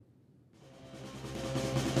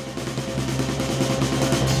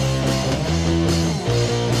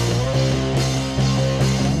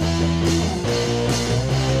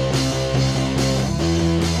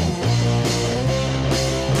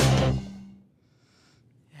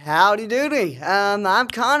Howdy doody. I'm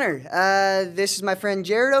Connor. This is my friend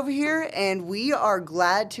Jared over here, and we are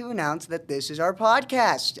glad to announce that this is our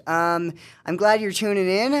podcast. I'm glad you're tuning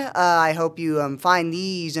in. I hope you find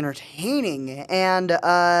these entertaining. And,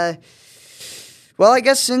 well, I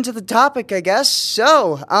guess into the topic, I guess.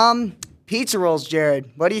 So, pizza rolls, Jared.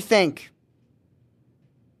 What do you think?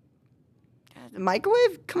 The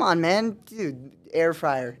microwave? Come on, man. Dude, air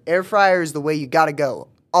fryer. Air fryer is the way you gotta go.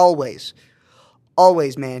 Always.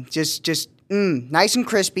 Always, man. Just nice and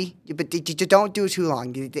crispy, but don't do it too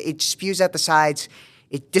long. It spews out the sides,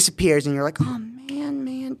 it disappears, and you're like, oh,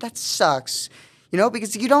 man, that sucks. You know,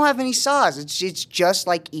 because you don't have any sauce. It's just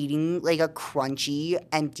like eating like a crunchy,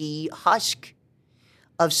 empty husk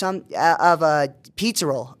of a pizza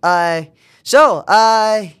roll. Yeah,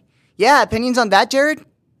 opinions on that, Jared?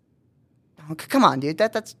 Oh, come on, dude.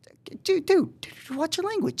 Dude, watch your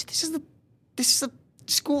language. This is a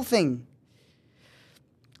school thing.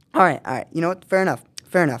 All right. You know what? Fair enough.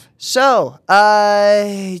 So,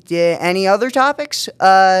 any other topics?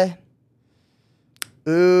 Ryan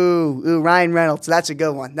Reynolds. That's a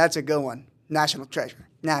good one. National treasure.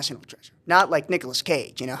 Not like Nicolas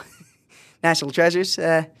Cage, you know. National treasures.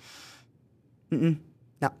 No,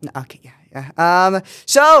 okay, yeah.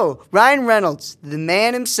 So, Ryan Reynolds, the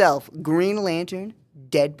man himself, Green Lantern,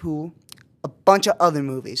 Deadpool, a bunch of other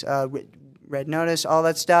movies, Red Notice, all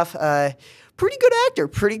that stuff. Pretty good actor,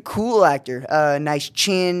 pretty cool actor. Nice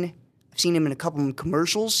chin. I've seen him in a couple of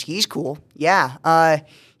commercials. He's cool. Yeah.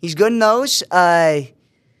 He's good in those. And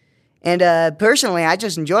personally, I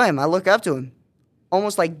just enjoy him. I look up to him.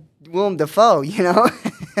 Almost like Willem Dafoe, you know?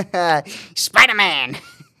 Spider-Man.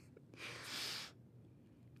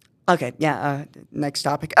 Okay, yeah, next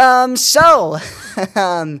topic.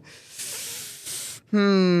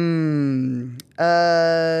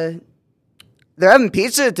 They're having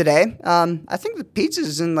pizza today. I think the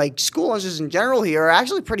pizzas in like school lunches in general here are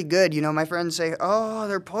actually pretty good. You know, my friends say, "Oh,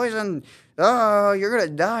 they're poison. Oh, you're gonna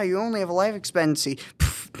die. You only have a life expectancy."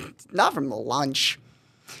 Not from the lunch.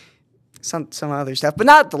 Some other stuff, but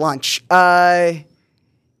not the lunch. But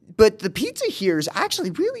the pizza here is actually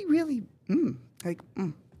really, really, you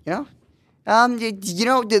know. You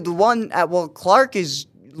know, the one at Clark is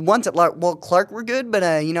ones at Clark were good,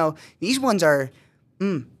 but you know, these ones are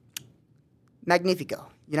magnifico,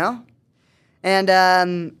 you know? And,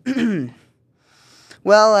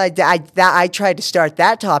 well, I tried to start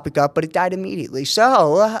that topic up, but it died immediately.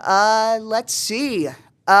 So, let's see.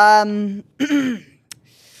 Oh,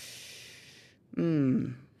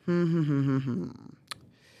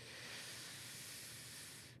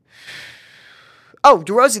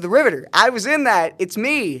 DeRosie the Riveter. I was in that. It's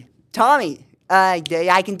me, Tommy. I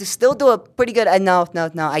can still do a pretty good, no,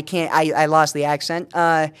 I can't. I lost the accent.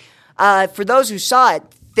 For those who saw it,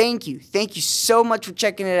 thank you so much for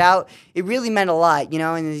checking it out. It really meant a lot, you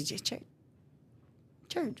know. And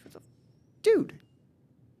Jared, dude,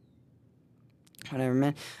 whatever,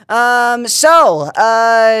 man.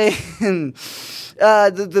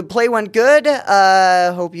 The play went good.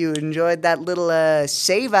 Hope you enjoyed that little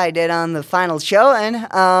save I did on the final show,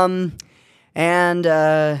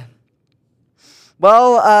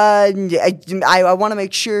 well, I want to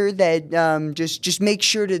make sure that just make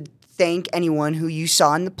sure to thank anyone who you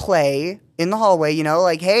saw in the play in the hallway. You know,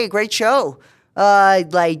 like, hey, great show.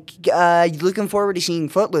 Looking forward to seeing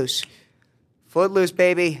Footloose. Footloose,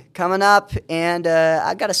 baby, coming up, and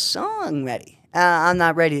I got a song ready. I'm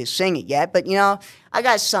not ready to sing it yet, but you know, I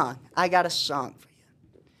got a song for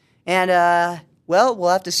you. And well, we'll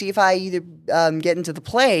have to see if I either get into the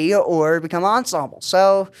play or become ensemble.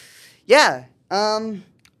 So, yeah.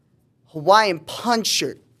 Hawaiian Punch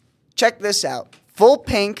shirt. Check this out. Full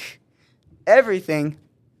pink. Everything.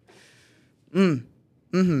 I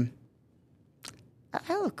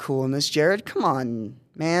look cool in this, Jared. Come on,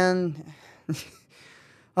 man.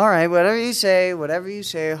 All right, whatever you say.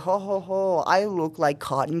 Ho, ho, ho. I look like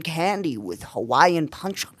cotton candy with Hawaiian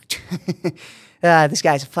Punch on it. This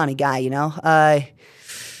guy's a funny guy, you know.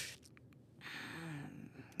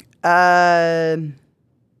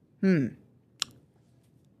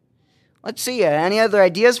 Let's see. Any other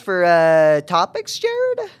ideas for topics,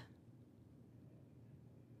 Jared?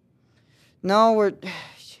 No,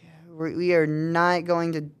 we are not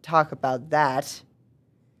going to talk about that.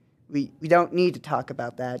 We don't need to talk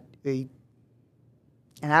about that. It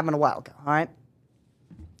happened a while ago, all right?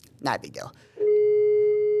 Not a big deal.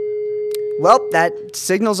 Well, that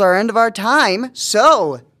signals our end of our time,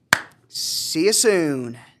 so see you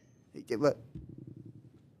soon. What?